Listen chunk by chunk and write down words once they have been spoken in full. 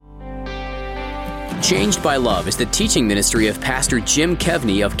Changed by Love is the teaching ministry of Pastor Jim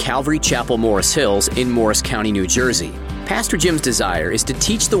Kevney of Calvary Chapel, Morris Hills in Morris County, New Jersey. Pastor Jim's desire is to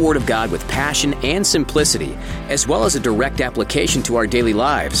teach the Word of God with passion and simplicity, as well as a direct application to our daily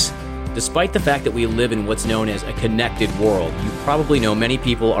lives. Despite the fact that we live in what's known as a connected world, you probably know many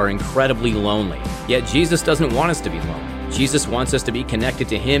people are incredibly lonely. Yet Jesus doesn't want us to be lonely. Jesus wants us to be connected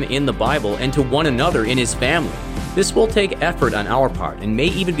to Him in the Bible and to one another in His family. This will take effort on our part and may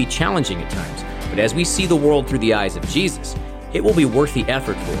even be challenging at times. But as we see the world through the eyes of Jesus, it will be worth the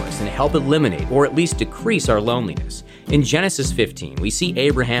effort for us and help eliminate or at least decrease our loneliness. In Genesis 15, we see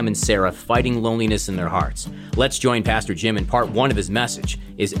Abraham and Sarah fighting loneliness in their hearts. Let's join Pastor Jim in part 1 of his message,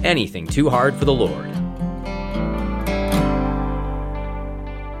 Is Anything Too Hard for the Lord?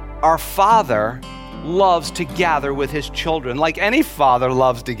 Our Father loves to gather with His children, like any father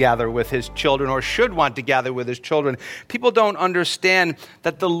loves to gather with his children or should want to gather with his children. People don't understand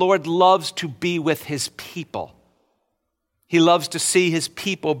that the Lord loves to be with His people. He loves to see His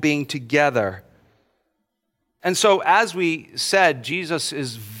people being together. And so, as we said, Jesus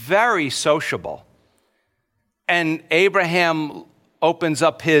is very sociable. And Abraham opens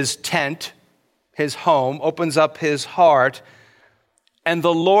up his tent, his home, opens up his heart, and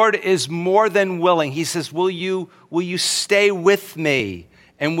the Lord is more than willing. He says, will you stay with me?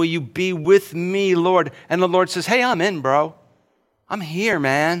 And will you be with me, Lord? And the Lord says, hey, I'm in, bro. I'm here,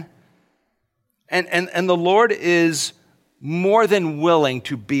 man. And the Lord is more than willing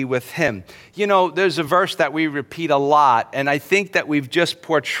to be with him. You know, there's a verse that we repeat a lot, and I think that we've just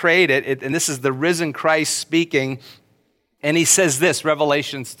portrayed it, and this is the risen Christ speaking, and he says this,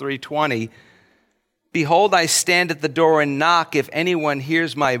 Revelations 3:20, "Behold, I stand at the door and knock. If anyone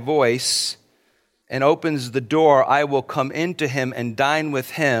hears my voice and opens the door, I will come into him and dine with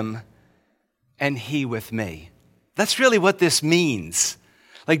him and he with me." That's really what this means.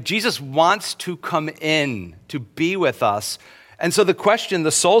 Like, Jesus wants to come in to be with us. And so the question,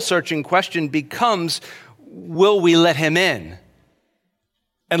 the soul-searching question becomes, will we let him in?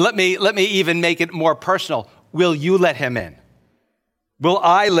 And let me even make it more personal. Will you let him in? Will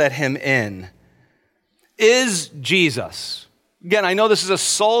I let him in? Is Jesus, again, I know this is a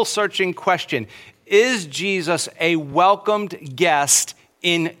soul-searching question, is Jesus a welcomed guest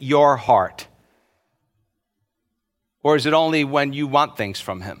in your heart? Or is it only when you want things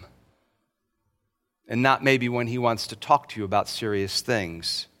from him? And not maybe when he wants to talk to you about serious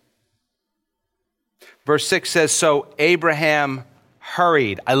things. Verse 6 says, so Abraham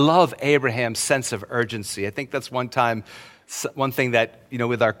hurried. I love Abraham's sense of urgency. I think that's one thing that, you know,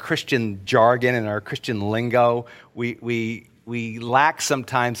 with our Christian jargon and our Christian lingo, we lack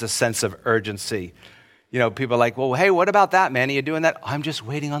sometimes a sense of urgency. You know, people are like, well, hey, what about that, man? Are you doing that? I'm just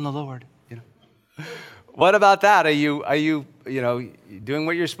waiting on the Lord. You know, what about that? Are you doing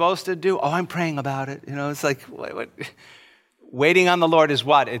what you're supposed to do? Oh, I'm praying about it. You know, it's like, what? Waiting on the Lord is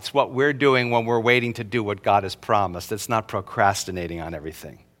what? It's what we're doing when we're waiting to do what God has promised. It's not procrastinating on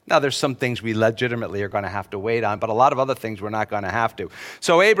everything. Now, there's some things we legitimately are going to have to wait on, but a lot of other things we're not going to have to.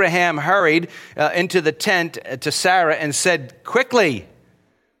 So Abraham hurried into the tent to Sarah and said, quickly,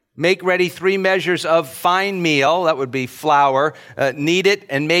 make ready 3 measures of fine meal, that would be flour, knead it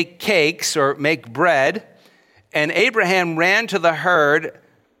and make cakes or make bread. And Abraham ran to the herd,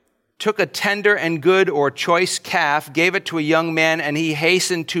 took a tender and good or choice calf, gave it to a young man, and he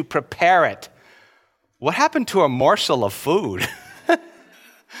hastened to prepare it. What happened to a morsel of food?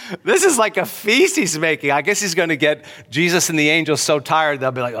 This is like a feast he's making. I guess he's going to get Jesus and the angels so tired,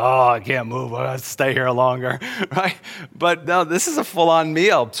 they'll be like, oh, I can't move. I'll stay here longer, right? But no, this is a full-on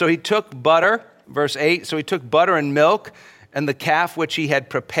meal. So he took butter, verse 8, so he took butter and milk and the calf which he had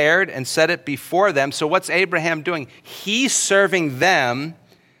prepared and set it before them. So what's Abraham doing? He's serving them,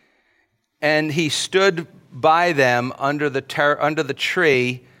 and he stood by them under the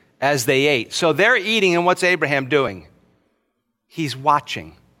tree as they ate. So they're eating, and what's Abraham doing? He's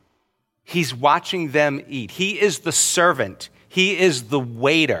watching. He's watching them eat. He is the servant. He is the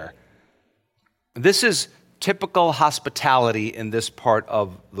waiter. This is typical hospitality in this part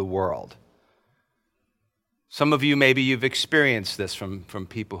of the world. Some of you, maybe you've experienced this from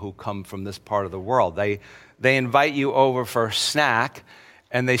people who come from this part of the world. They invite you over for a snack,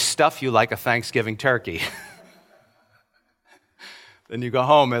 and they stuff you like a Thanksgiving turkey. Then you go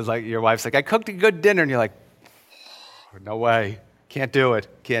home, and it's like your wife's like, I cooked a good dinner, and you're like, no way, can't do it.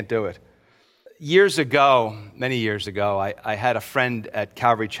 Years ago, many years ago, I had a friend at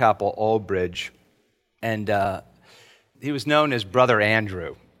Calvary Chapel, Old Bridge, and he was known as Brother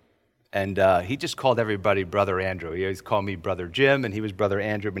Andrew. And he just called everybody Brother Andrew. He always called me Brother Jim, and he was Brother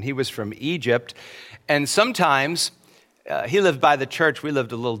Andrew. And he was from Egypt. And sometimes He lived by the church. We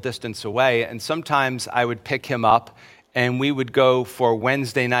lived a little distance away. And sometimes I would pick him up and we would go for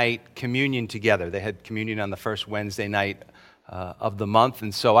Wednesday night communion together. They had communion on the first Wednesday night of the month.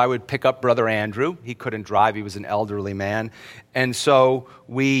 And so I would pick up Brother Andrew. He couldn't drive. He was an elderly man. And so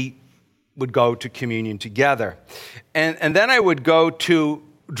we would go to communion together. And then I would go to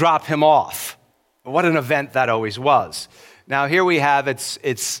drop him off. What an event that always was. Now here we have,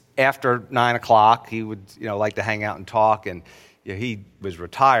 it's after 9 o'clock. He would like to hang out and talk. And he was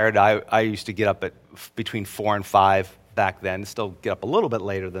retired. I used to get up at between 4 and 5 back then. Still get up a little bit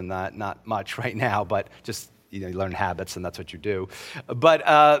later than that. Not much right now, but just you learn habits, and that's what you do. But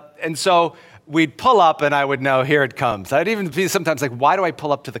and so we'd pull up, and I would know, here it comes. I'd even be sometimes like, why do I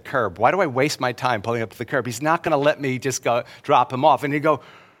pull up to the curb? Why do I waste my time pulling up to the curb? He's not going to let me just go drop him off. And he'd go,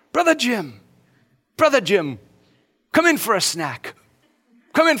 Brother Jim, come in for a snack.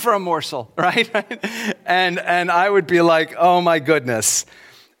 Come in for a morsel, right? And I would be like, oh my goodness.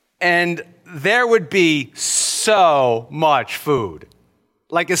 And there would be so much food.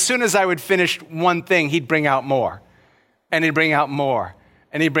 Like as soon as I would finish one thing, he'd bring out more. And he'd bring out more.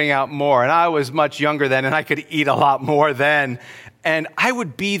 And he'd bring out more. And I was much younger then, and I could eat a lot more then. And I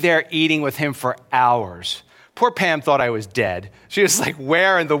would be there eating with him for hours. Poor Pam thought I was dead. She was like,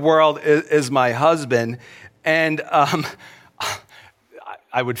 where in the world is my husband? And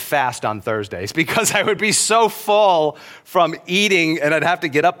I would fast on Thursdays because I would be so full from eating, and I'd have to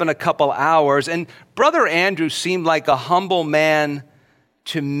get up in a couple hours. And Brother Andrew seemed like a humble man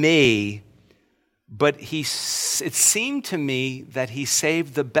to me, but it seemed to me that he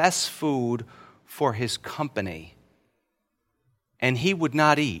saved the best food for his company. And he would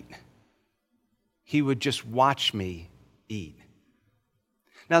not eat. He would just watch me eat.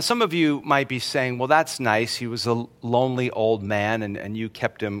 Now, some of you might be saying, well, that's nice. He was a lonely old man and you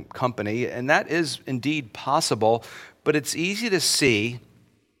kept him company. And that is indeed possible. But it's easy to see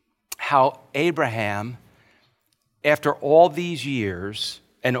how Abraham, after all these years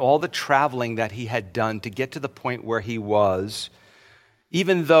and all the traveling that he had done to get to the point where he was,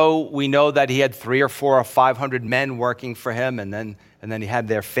 even though we know that he had 300 or 400 or 500 men working for him, and then he had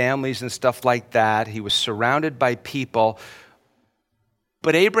their families and stuff like that, he was surrounded by people.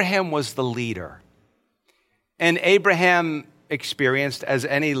 But Abraham was the leader. And Abraham experienced, as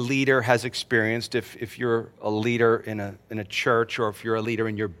any leader has experienced, if you're a leader in a church, or if you're a leader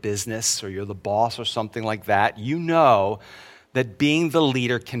in your business, or you're the boss or something like that, you know that being the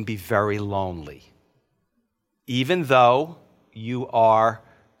leader can be very lonely. Even though you are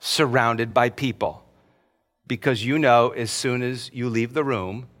surrounded by people. Because you know as soon as you leave the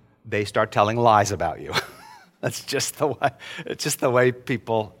room, they start telling lies about you. That's just the way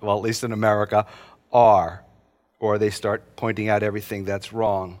people, well, at least in America, are. Or they start pointing out everything that's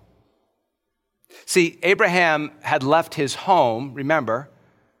wrong. See, Abraham had left his home, remember.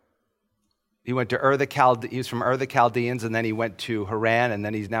 He went to he was from Ur the Chaldeans, and then he went to Haran, and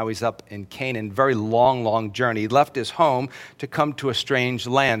then he's up in Canaan. Very long, long journey. He left his home to come to a strange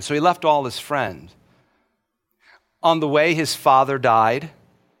land. So he left all his friends. On the way, his father died.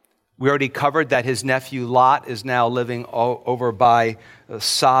 We already covered that his nephew Lot is now living over by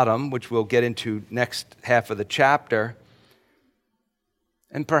Sodom, which we'll get into next half of the chapter.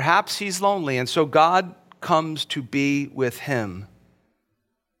 And perhaps he's lonely, and so God comes to be with him.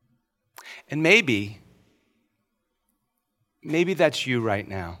 And maybe that's you right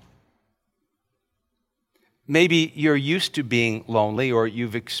now. Maybe you're used to being lonely, or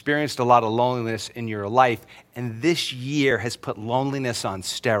you've experienced a lot of loneliness in your life, and this year has put loneliness on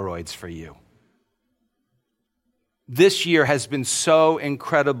steroids for you. This year has been so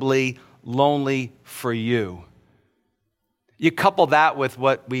incredibly lonely for you. You couple that with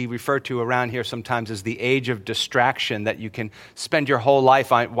what we refer to around here sometimes as the age of distraction, that you can spend your whole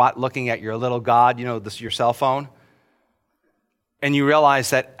life on looking at your little god, your cell phone. And you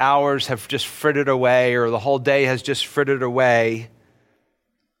realize that hours have just frittered away, or the whole day has just frittered away.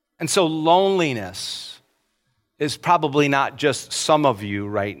 And so loneliness is probably not just some of you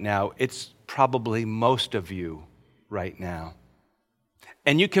right now. It's probably most of you right now.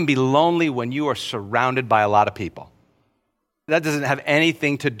 And you can be lonely when you are surrounded by a lot of people. That doesn't have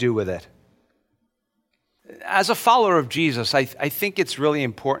anything to do with it. As a follower of Jesus, I think it's really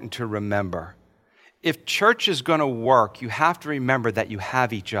important to remember, if church is going to work, you have to remember that you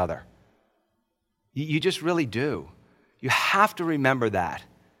have each other. You just really do. You have to remember that.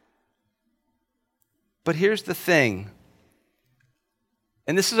 But here's the thing,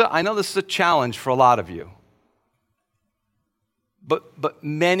 and I know this is a challenge for a lot of you, but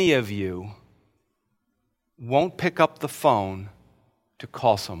many of you won't pick up the phone to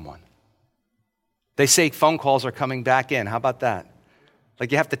call someone. They say phone calls are coming back in. How about that?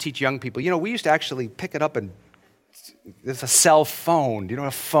 Like you have to teach young people. We used to actually pick it up and there's a cell phone. Do you know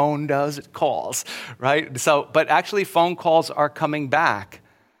what a phone does? It calls, right? But actually phone calls are coming back.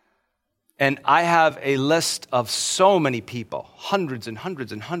 And I have a list of so many people, hundreds and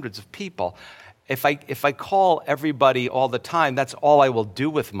hundreds and hundreds of people. If I call everybody all the time, that's all I will do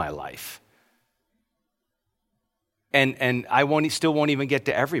with my life. And I still won't even get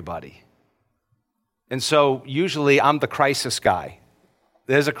to everybody. And so usually I'm the crisis guy.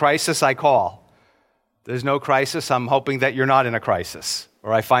 There's a crisis, I call. There's no crisis, I'm hoping that you're not in a crisis.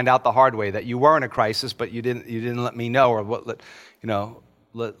 Or I find out the hard way that you were in a crisis, but you didn't let me know, or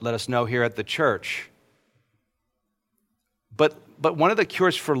let us know here at the church. But one of the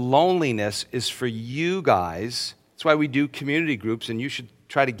cures for loneliness is for you guys. That's why we do community groups, and you should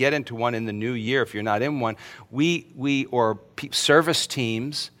try to get into one in the new year if you're not in one. Service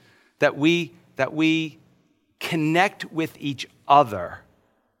teams that we connect with each other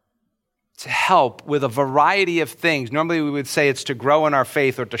to help with a variety of things. Normally we would say it's to grow in our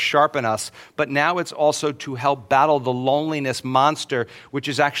faith or to sharpen us, but now it's also to help battle the loneliness monster, which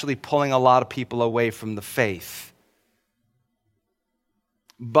is actually pulling a lot of people away from the faith.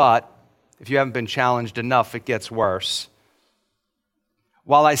 But if you haven't been challenged enough, it gets worse.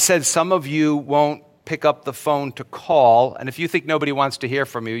 While I said some of you won't pick up the phone to call, and if you think nobody wants to hear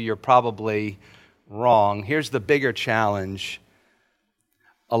from you, you're probably wrong. Here's the bigger challenge.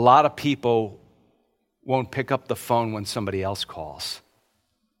 A lot of people won't pick up the phone when somebody else calls.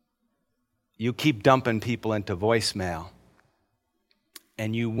 You keep dumping people into voicemail,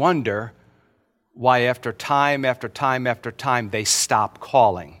 and you wonder why after time after time after time they stop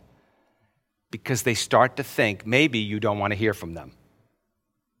calling, because they start to think maybe you don't want to hear from them.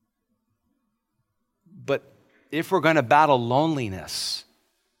 But if we're going to battle loneliness,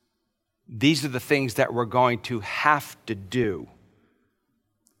 these are the things that we're going to have to do.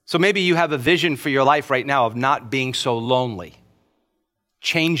 So maybe you have a vision for your life right now of not being so lonely.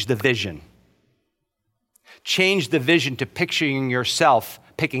 Change the vision. Change the vision to picturing yourself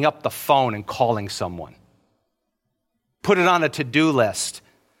picking up the phone and calling someone. Put it on a to-do list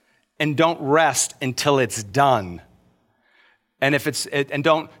and don't rest until it's done. And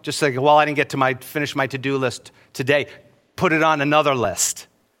don't just say, well, I didn't get to finish my to-do list today. Put it on another list.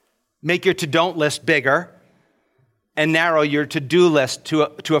 Make your to-don't list bigger and narrow your to-do list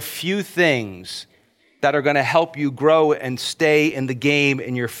to a few things that are going to help you grow and stay in the game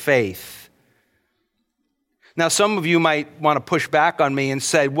in your faith. Now, some of you might want to push back on me and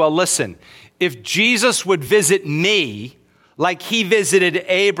say, well, listen, if Jesus would visit me like he visited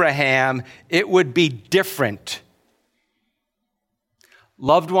Abraham, it would be different.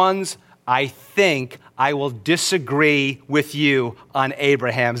 Loved ones, I think I will disagree with you on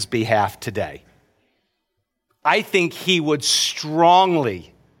Abraham's behalf today. I think he would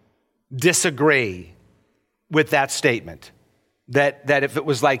strongly disagree with that statement, that if it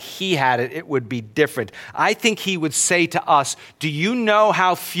was like he had it, it would be different. I think he would say to us, do you know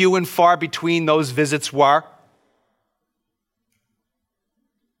how few and far between those visits were?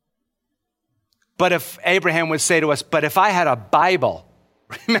 But if Abraham would say to us, but if I had a Bible,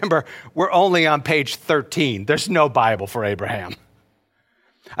 remember, we're only on page 13. There's no Bible for Abraham.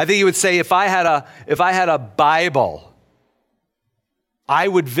 I think he would say, if I had a Bible, I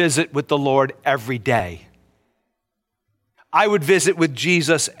would visit with the Lord every day. I would visit with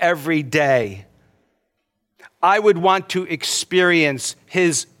Jesus every day. I would want to experience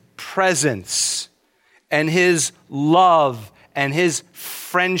his presence and his love and his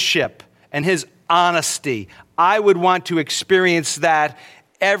friendship and his honesty. I would want to experience that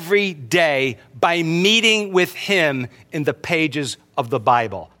every day by meeting with him in the pages of the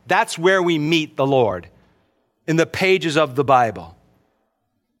Bible. That's where we meet the Lord, in the pages of the Bible.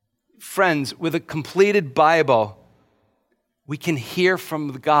 Friends, with a completed Bible, we can hear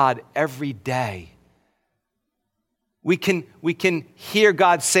from God every day. We can hear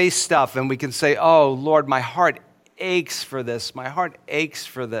God say stuff and we can say, oh, Lord, my heart aches for this. My heart aches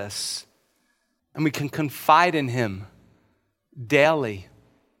for this. And we can confide in him daily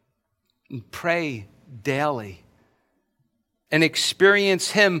and pray daily and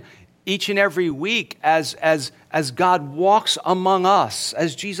experience him each and every week as God walks among us,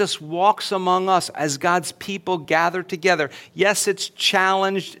 as Jesus walks among us, as God's people gather together. Yes, it's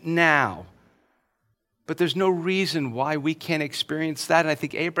challenged now, but there's no reason why we can't experience that. And I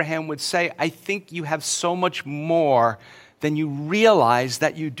think Abraham would say, I think you have so much more than you realize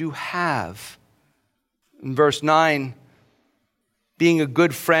that you do have. In verse 9, being a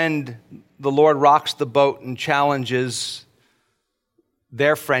good friend, the Lord rocks the boat and challenges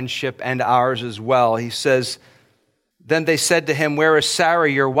their friendship and ours as well. He says, then they said to him, where is Sarah,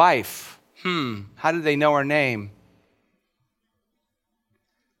 your wife? How did they know her name?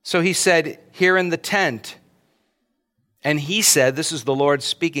 So he said, here in the tent. And he said, this is the Lord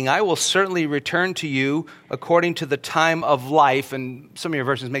speaking, I will certainly return to you according to the time of life. And some of your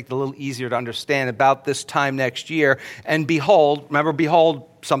versions make it a little easier to understand about this time next year. And behold, remember, behold,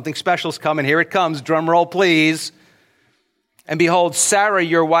 something special is coming. Here it comes. Drum roll, please. And behold, Sarah,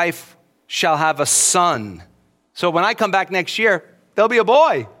 your wife, shall have a son. So when I come back next year, there'll be a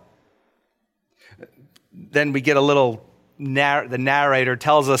boy. Then we get a little, the narrator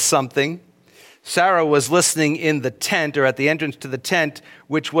tells us something. Sarah was listening in the tent, or at the entrance to the tent,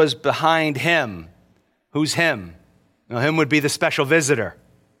 which was behind him. Who's him? Now, him would be the special visitor.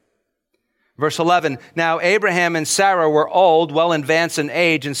 Verse 11, now Abraham and Sarah were old, well advanced in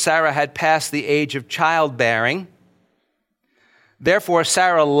age, and Sarah had passed the age of childbearing. Therefore,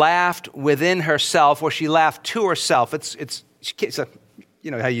 Sarah laughed within herself, or she laughed to herself. It's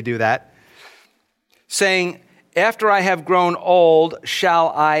you know how you do that. Saying, after I have grown old, shall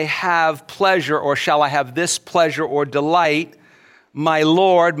I have pleasure, or shall I have this pleasure or delight? My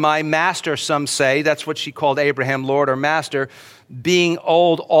Lord, my master, some say, that's what she called Abraham, Lord or master, being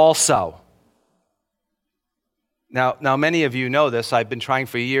old also. Now, many of you know this. I've been trying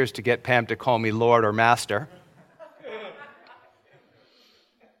for years to get Pam to call me Lord or master.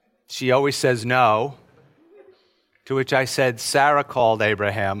 She always says no, to which I said, Sarah called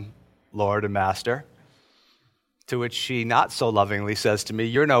Abraham Lord and master. To which she not so lovingly says to me,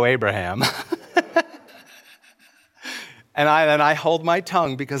 you're no Abraham. and I hold my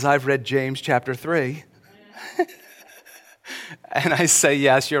tongue because I've read James chapter 3. And I say,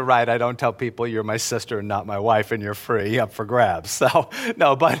 yes, you're right. I don't tell people you're my sister and not my wife and you're free, up for grabs. So,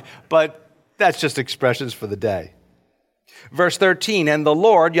 no, but that's just expressions for the day. Verse 13, and the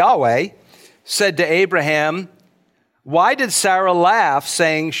Lord, Yahweh, said to Abraham, why did Sarah laugh,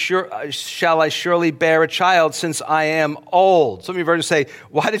 saying, shall I surely bear a child since I am old? Some of your versions say,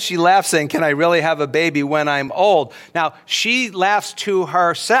 why did she laugh, saying, can I really have a baby when I'm old? Now, she laughs to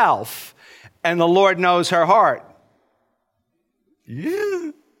herself, and the Lord knows her heart.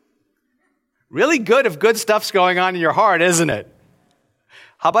 Yeah. Really good if good stuff's going on in your heart, isn't it?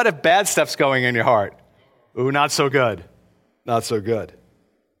 How about if bad stuff's going in your heart? Ooh, not so good. Not so good.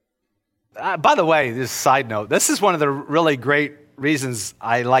 By the way, this side note, this is one of the really great reasons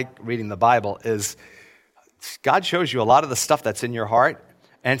I like reading the Bible is God shows you a lot of the stuff that's in your heart,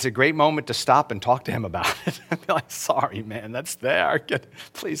 and it's a great moment to stop and talk to him about it. And be like, sorry, man, that's there.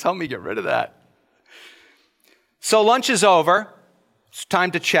 Please help me get rid of that. So lunch is over. It's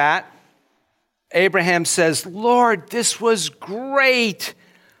time to chat. Abraham says, Lord, this was great.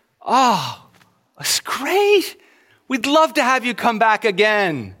 Oh, it's great. We'd love to have you come back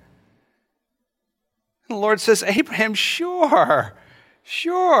again. The Lord says, Abraham, sure.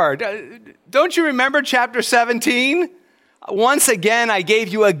 Don't you remember chapter 17? Once again, I gave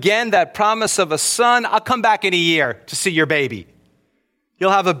you again that promise of a son. I'll come back in a year to see your baby.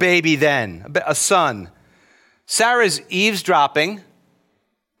 You'll have a baby then, a son. Sarah's eavesdropping.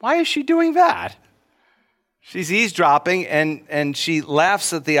 Why is she doing that? She's eavesdropping and she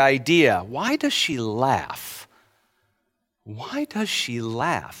laughs at the idea. Why does she laugh? Why does she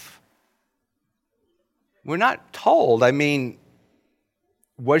laugh? We're not told. I mean,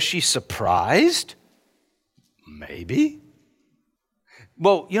 was she surprised? Maybe.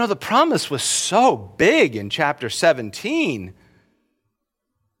 Well, you know, the promise was so big in chapter 17.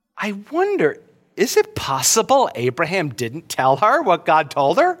 I wonder, is it possible Abraham didn't tell her what God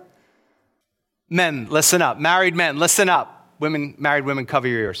told her? Men, listen up. Married men, listen up. Married women, cover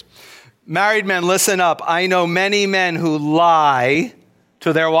your ears. Married men, listen up. I know many men who lie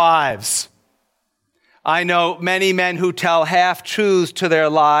to their wives. I know many men who tell half-truths to their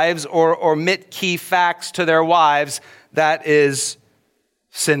lives or omit key facts to their wives. That is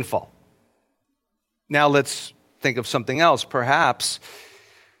sinful. Now let's think of something else. Perhaps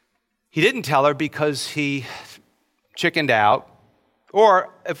he didn't tell her because he chickened out.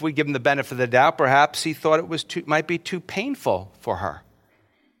 Or if we give him the benefit of the doubt, perhaps he thought it might be too painful for her.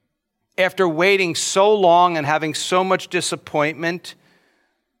 After waiting so long and having so much disappointment,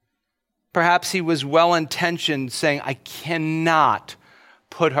 perhaps he was well-intentioned, saying, I cannot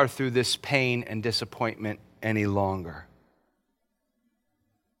put her through this pain and disappointment any longer.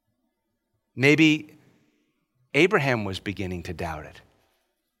 Maybe Abraham was beginning to doubt it.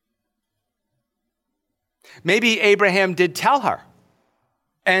 Maybe Abraham did tell her,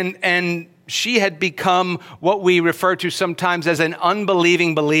 and she had become what we refer to sometimes as an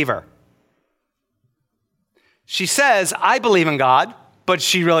unbelieving believer. She says, I believe in God, but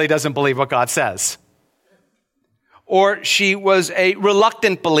she really doesn't believe what God says. Or she was a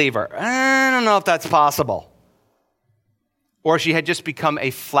reluctant believer. I don't know if that's possible. Or she had just become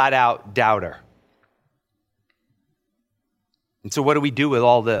a flat-out doubter. And so what do we do with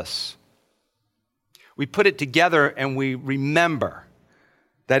all this? We put it together and we remember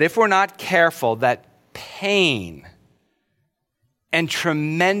that if we're not careful, that pain and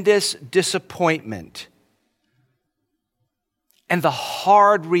tremendous disappointment and the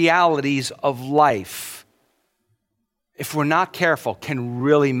hard realities of life, if we're not careful, can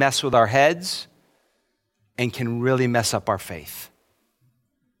really mess with our heads and can really mess up our faith.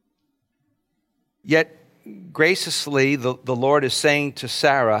 Yet, graciously, the Lord is saying to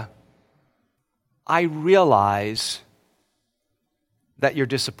Sarah, I realize that you're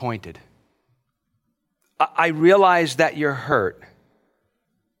disappointed. I realize that you're hurt.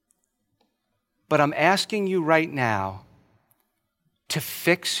 But I'm asking you right now to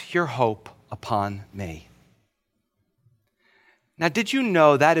fix your hope upon me. Now, did you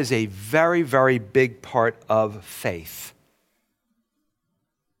know that is a very, very big part of faith?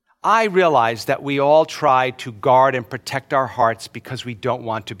 I realize that we all try to guard and protect our hearts because we don't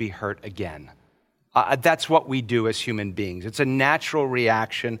want to be hurt again. That's what we do as human beings. It's a natural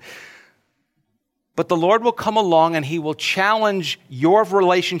reaction. But the Lord will come along and he will challenge your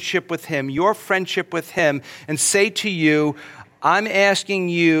relationship with him, your friendship with him, and say to you, I'm asking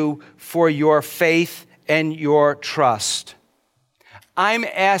you for your faith and your trust. I'm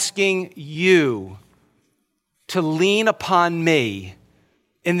asking you to lean upon me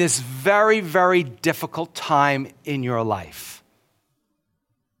in this very, very difficult time in your life.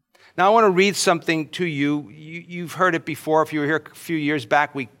 Now, I want to read something to you. You've heard it before. If you were here a few years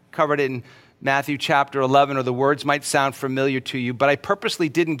back, we covered it in Matthew chapter 11, or the words might sound familiar to you, but I purposely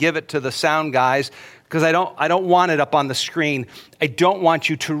didn't give it to the sound guys because I don't want it up on the screen. I don't want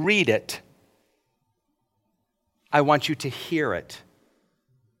you to read it. I want you to hear it.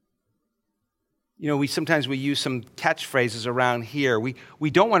 You know, we sometimes use some catchphrases around here. We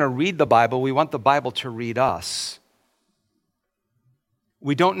don't want to read the Bible. We want the Bible to read us.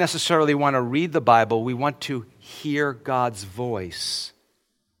 We don't necessarily want to read the Bible. We want to hear God's voice.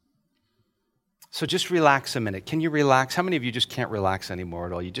 So just relax a minute. Can you relax? How many of you just can't relax anymore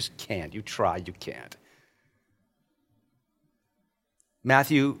at all? You just can't. You try, you can't.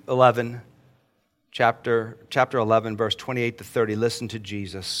 Matthew 11, chapter 11, verse 28 to 30. Listen to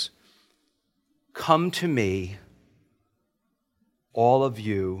Jesus. Come to me, all of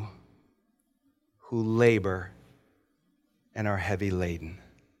you who labor and are heavy laden.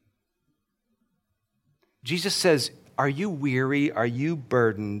 Jesus says, are you weary? Are you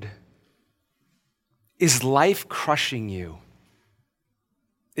burdened? Is life crushing you?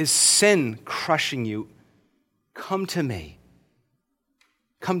 Is sin crushing you? Come to me.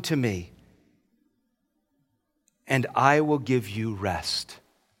 Come to me, and I will give you rest.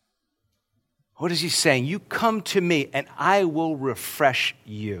 What is he saying? You come to me, and I will refresh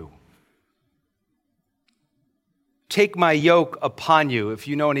you. Take my yoke upon you. If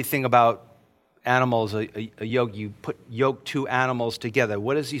you know anything about animals, a yoke, you yoke two animals together.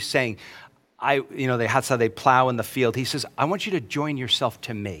 What is he saying? That's how they plow in the field. He says, I want you to join yourself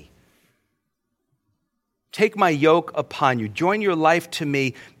to me. Take my yoke upon you. Join your life to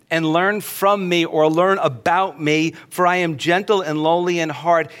me and learn from me, or learn about me, for I am gentle and lowly in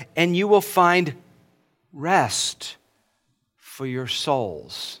heart, and you will find rest for your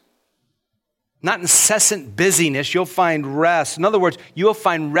souls. Not incessant busyness, you'll find rest. In other words, you'll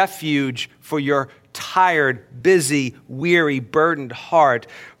find refuge for your tired, busy, weary, burdened heart.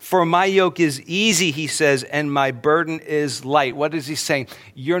 For my yoke is easy, he says, and my burden is light. What is he saying?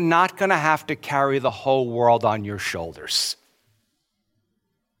 You're not going to have to carry the whole world on your shoulders,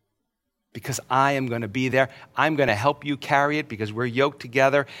 because I am going to be there. I'm going to help you carry it because we're yoked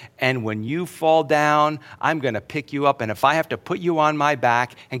together. And when you fall down, I'm going to pick you up. And if I have to put you on my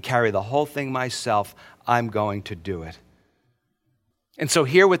back and carry the whole thing myself, I'm going to do it. And so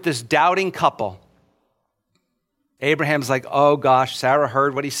here with this doubting couple, Abraham's like, oh gosh, Sarah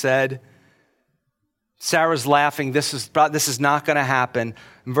heard what he said. Sarah's laughing. This is not going to happen.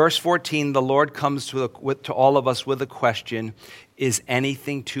 In verse 14, the Lord comes to all of us with a question: is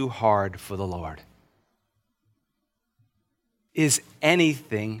anything too hard for the Lord? Is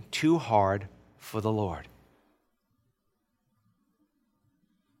anything too hard for the Lord?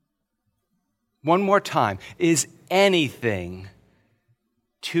 One more time. Is anything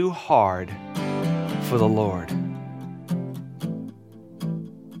too hard for the Lord?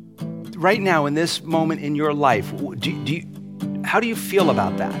 Right now, in this moment in your life, how do you feel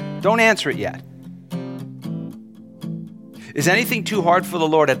about that? Don't answer it yet. Is anything too hard for the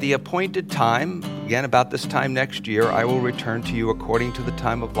Lord? At the appointed time, again about this time next year, I will return to you according to the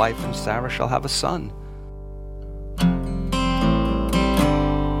time of life, and Sarah shall have a son.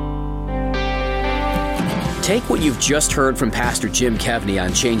 Take what you've just heard from Pastor Jim Kevney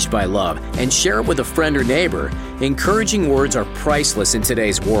on Changed by Love and share it with a friend or neighbor. Encouraging words are priceless in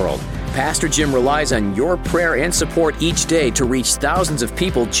today's world. Pastor Jim relies on your prayer and support each day to reach thousands of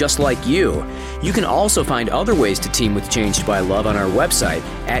people just like you. You can also find other ways to team with Changed by Love on our website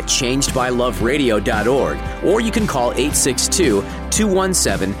at changedbyloveradio.org, or you can call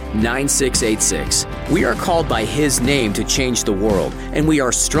 862-217-9686. We are called by His name to change the world, and we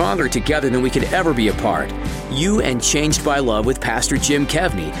are stronger together than we could ever be apart. You and Changed by Love with Pastor Jim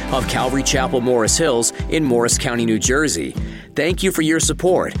Kevney of Calvary Chapel, Morris Hills in Morris County, New Jersey. Thank you for your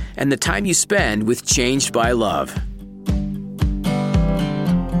support and the time you spend with Changed by Love.